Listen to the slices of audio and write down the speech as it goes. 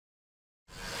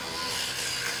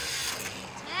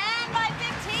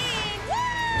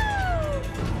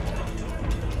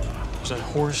There's a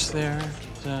horse there.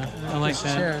 I like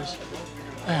that. Chairs.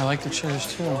 Yeah, I like the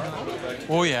chairs, too.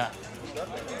 Oh, yeah.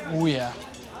 Oh, yeah.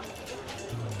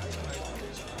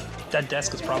 That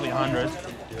desk is probably 100.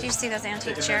 Do you see those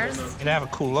antique chairs? It have a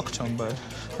cool look to them, but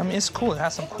I mean, it's cool. It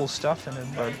has some cool stuff in it,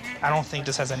 but I don't think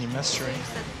this has any mystery.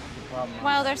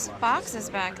 Well, there's boxes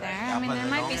back there. I mean, there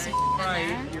might be some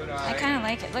in there. I kind of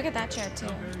like it. Look at that chair, too.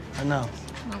 I know.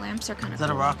 The lamps are kind of Is that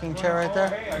a rocking chair right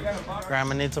there?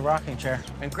 Grandma needs a rocking chair.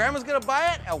 And Grandma's gonna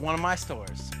buy it at one of my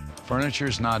stores.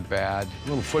 Furniture's not bad.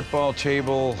 Little football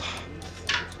table.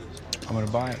 I'm gonna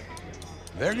buy it.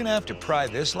 They're gonna have to pry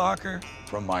this locker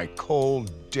from my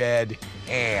cold, dead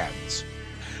hands.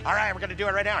 All right, we're gonna do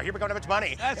it right now. Here we go. How much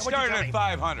money? That started at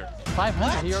 500.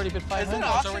 500? He already bid 500. Is it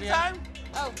auction time?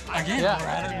 Oh. Again?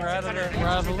 Yeah, we're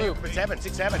out of the loop. 7,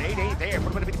 6, 7, 8, 8 there. We're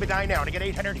gonna be 9 now. To get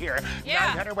 800 here. Yeah.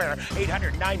 900 where?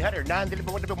 800, 900,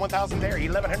 1,000 there.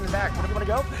 1,100 back. Where do we wanna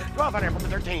go? 1,200. We're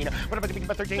 13. What about the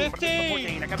 13?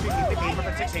 14. I got 15.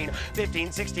 We're 16.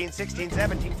 15, 16, 16,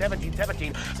 17, 17,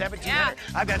 17, 1700. Yeah.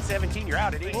 I've got 17. You're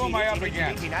out at 18. Who am I up 18,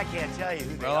 against? 18. I can't tell you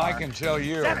who they Well, are. I can tell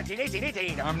you. 17, 18,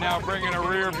 18. I'm now bringing a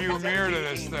rear view mirror to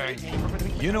this thing.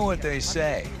 You know what they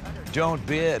say. Don't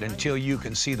bid until you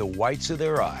can see the whites of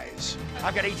their eyes.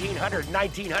 I've got 1,800,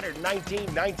 1,900,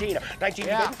 19, 19, 19.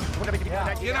 Yeah.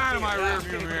 Get out of my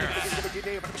rearview mirror.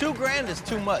 $2,000 is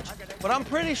too much, but I'm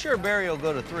pretty sure Barry will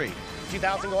go to 3.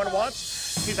 2,000 going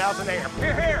once. 2,000 there.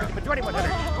 Here.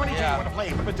 2,100. 22. Yeah. Want to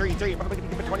play? 3.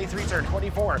 23, sir.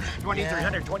 24.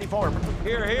 2,300. 24.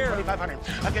 Here. 2,500.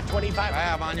 I've got 2,500.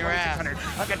 Grab on your ass.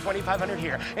 2,600. I've got 2,500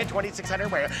 here. And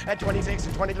 2,600 where? At 26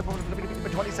 and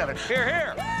 27.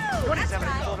 Here. 27.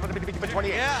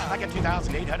 28. Yeah. I got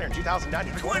 2,800.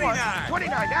 2,090. 29.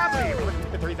 29.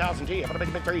 Now 3,000 G. I'm going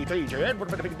to make 3, Jarrod. We're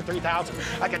going to make 3,000.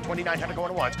 I got 2,900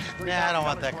 going once. Yeah, I don't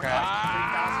want that crap.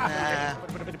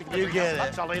 Nah, you get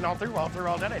it. All in, all through,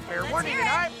 all done it. Fair warning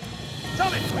tonight. Tell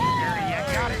me, sweet Gary,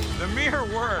 you got it. The mirror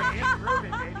worked.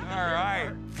 Improving, baby. All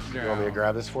right. You want me to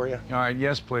grab this for you? All right,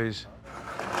 yes, please.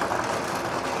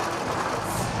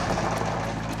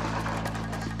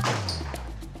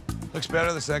 Looks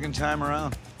better the second time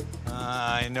around.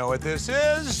 I know what this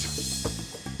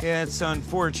is. It's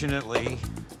unfortunately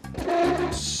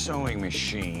a sewing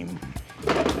machine.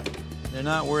 They're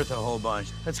not worth a whole bunch.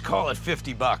 Let's call it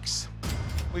 50 bucks.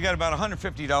 We got about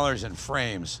 $150 in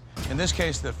frames. In this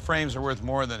case, the frames are worth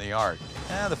more than the art.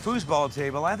 The foosball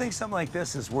table, I think something like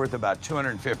this is worth about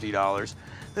 $250.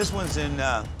 This one's in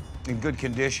good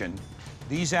condition.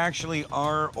 These actually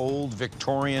are old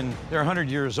Victorian. They're 100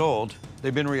 years old.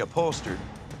 They've been reupholstered.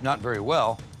 Not very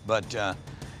well, but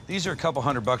these are a couple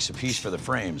 $100 a piece for the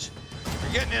frames.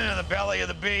 We're getting into the belly of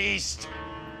the beast.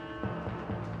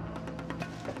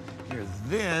 Here,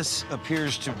 this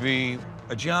appears to be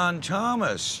a John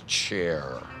Thomas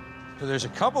chair. So there's a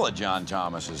couple of John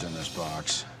Thomases in this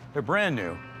box. They're brand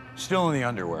new, still in the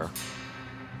underwear.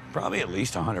 Probably at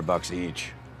least $100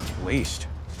 each, at least.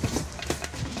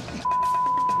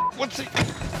 What's it?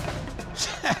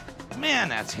 Man,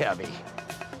 that's heavy.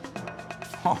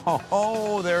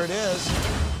 Oh, there it is.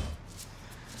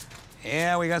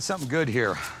 Yeah, we got something good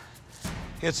here.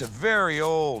 It's a very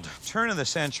old,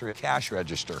 turn-of-the-century cash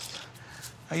register.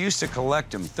 I used to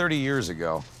collect them 30 years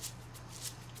ago.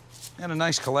 And a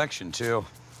nice collection, too.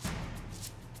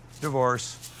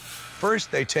 Divorce.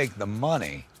 First, they take the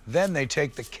money, then they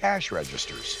take the cash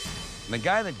registers. And the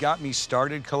guy that got me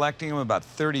started collecting them about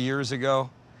 30 years ago,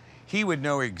 he would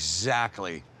know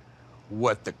exactly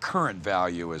what the current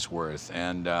value is worth.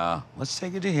 And let's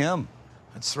take it to him.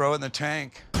 Let's throw it in the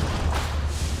tank.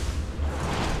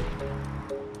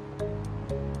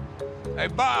 Hey,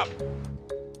 Bob.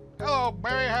 Hello,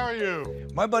 Barry, how are you?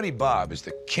 My buddy Bob is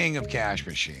the king of cash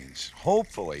machines.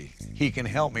 Hopefully, he can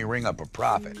help me ring up a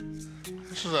profit.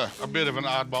 This is a bit of an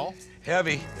oddball.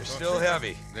 Heavy. They're still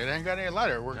heavy. They ain't got any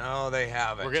lighter. No, they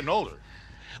haven't. We're getting older.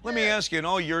 Let me ask you, in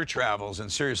all your travels,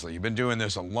 and seriously, you've been doing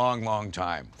this a long, long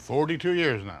time. 42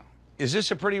 years now. Is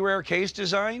this a pretty rare case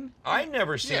design? I've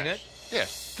never seen it.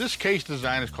 Yes. This case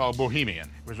design is called Bohemian.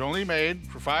 It was only made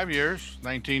for 5 years,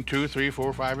 1902, 3,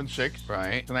 4, 5, and 6.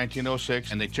 Right. To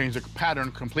 1906, and they changed the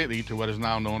pattern completely to what is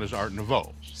now known as Art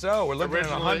Nouveau. So we're looking at a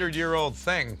 100-year-old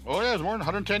thing. Oh, yeah, it's more than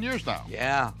 110 years now.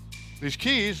 Yeah. These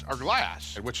keys are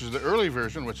glass, which is the early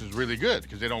version, which is really good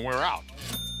because they don't wear out.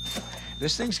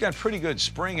 This thing's got pretty good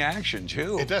spring action,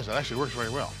 too. It does. It actually works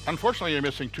very well. Unfortunately, you're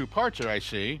missing 2 parts here, I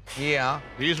see. Yeah.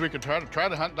 These we could try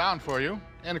to hunt down for you.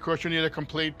 And, of course, you need a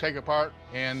complete take apart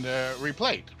and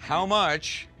replate. How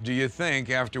much do you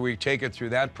think, after we take it through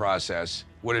that process,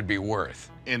 would it be worth?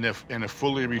 In a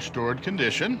fully restored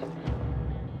condition,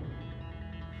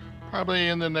 probably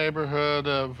in the neighborhood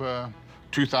of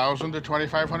 $2,000 to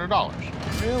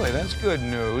 $2,500. Really? That's good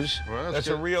news. Well, that's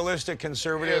good. a realistic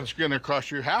conservative. It's going to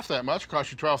cost you half that much,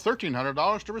 cost you $1,200,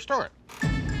 $1,300 to restore it.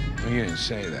 Well, you didn't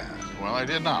say that. Well, I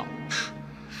did now.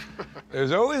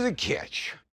 There's always a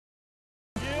catch.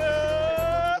 Hear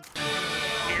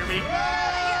me?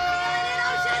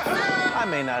 I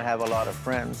may not have a lot of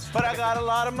friends, but I got a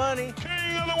lot of money.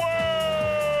 King of the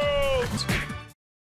world!